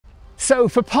So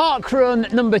for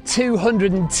parkrun number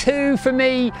 202 for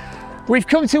me, we've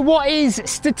come to what is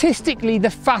statistically the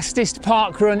fastest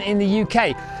parkrun in the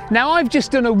UK. Now I've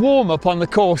just done a warm-up on the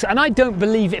course and I don't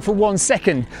believe it for 1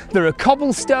 second. There are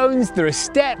cobblestones, there are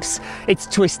steps, it's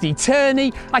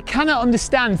twisty-turny. I cannot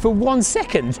understand for 1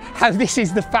 second how this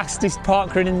is the fastest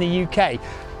parkrun in the UK.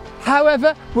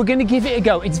 However, we're going to give it a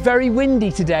go. It's very windy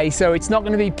today, so it's not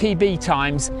going to be PB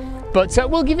times, but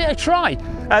we'll give it a try.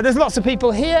 There's lots of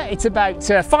people here. It's about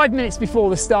 5 minutes before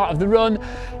the start of the run.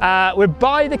 We're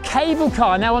by the cable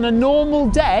car. Now on a normal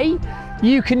day,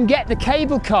 you can get the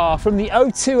cable car from the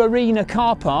O2 Arena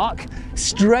car park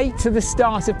straight to the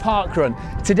start of parkrun.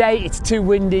 Today it's too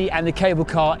windy and the cable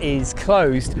car is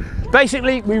closed.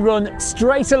 Basically, we run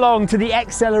straight along to the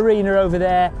XL Arena over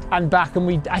there and back,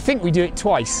 and I think we do it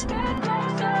twice. Great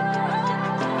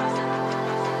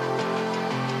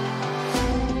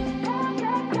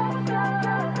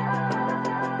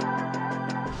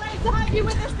to have you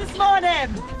with us this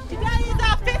morning. Today is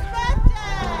our 5th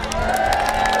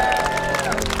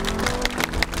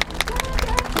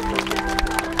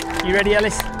birthday. You ready,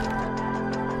 Ellis?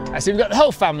 So we've got the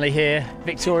whole family here,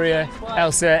 Victoria,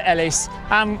 Elsa, Ellis,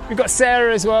 and we've got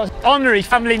Sarah as well, honorary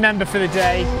family member for the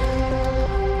day.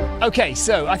 Okay,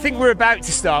 so I think we're about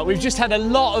to start. We've just had a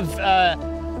lot of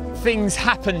things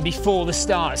happen before the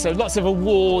start, so lots of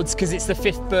awards because it's the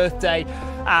 5th birthday,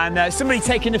 and somebody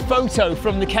taking a photo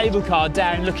from the cable car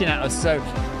down looking at us. So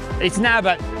it's now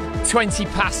about 20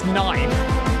 past 9.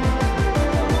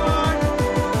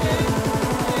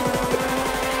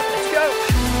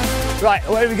 Right,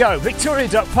 away we go. Victoria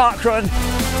Duck parkrun.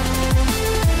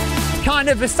 Kind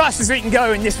of as fast as we can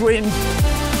go in this wind.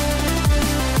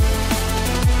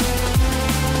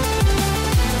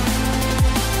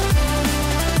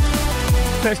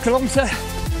 First kilometre,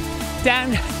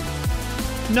 down.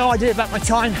 No idea about my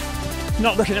time.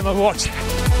 Not looking at my watch.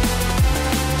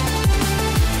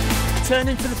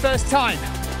 Turning for the first time.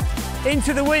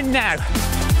 Into the wind now.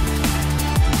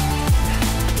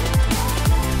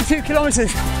 2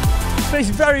 kilometres. But it's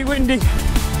very windy,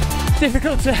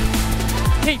 difficult to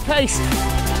keep pace.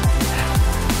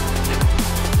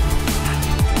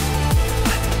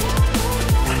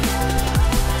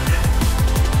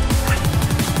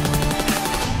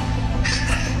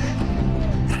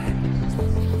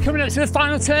 Coming up to the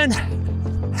final turn.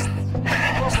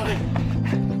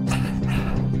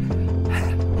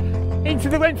 Into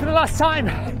the wind for the last time.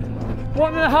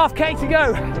 1.5K to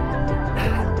go.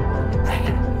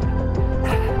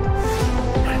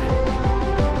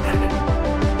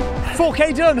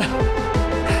 4K done.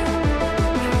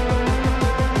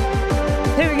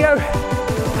 Here we go.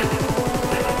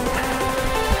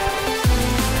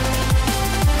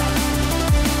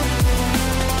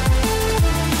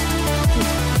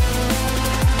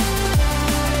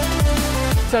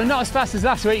 So not as fast as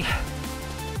last week,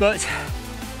 but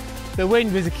the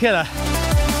wind was a killer.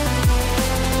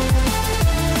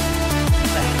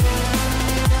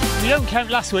 If you don't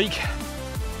count last week,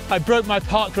 I broke my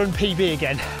parkrun PB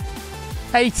again.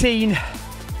 18:49.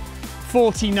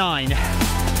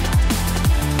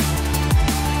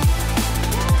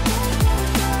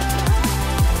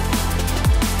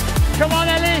 Come on,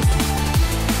 Ellis.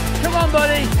 Come on,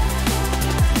 buddy.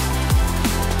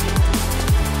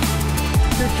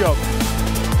 Good job.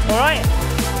 All right.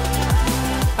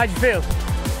 How'd you feel?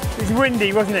 It was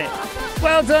windy, wasn't it?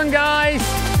 Well done, guys.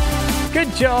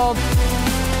 Good job.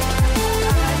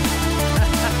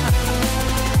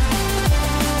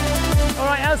 All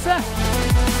right, Elsa.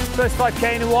 First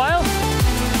 5K in a while.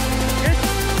 Good.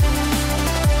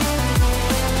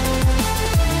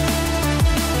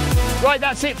 Right,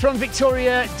 that's it from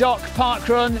Victoria Dock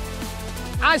Parkrun.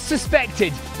 As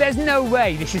suspected, there's no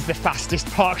way this is the fastest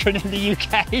parkrun in the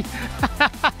UK.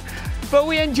 But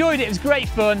we enjoyed it, it was great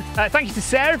fun. Thank you to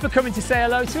Sarah for coming to say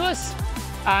hello to us.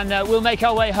 And we'll make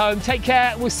our way home. Take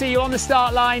care, we'll see you on the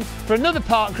start line for another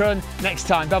parkrun next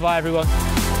time. Bye-bye, everyone.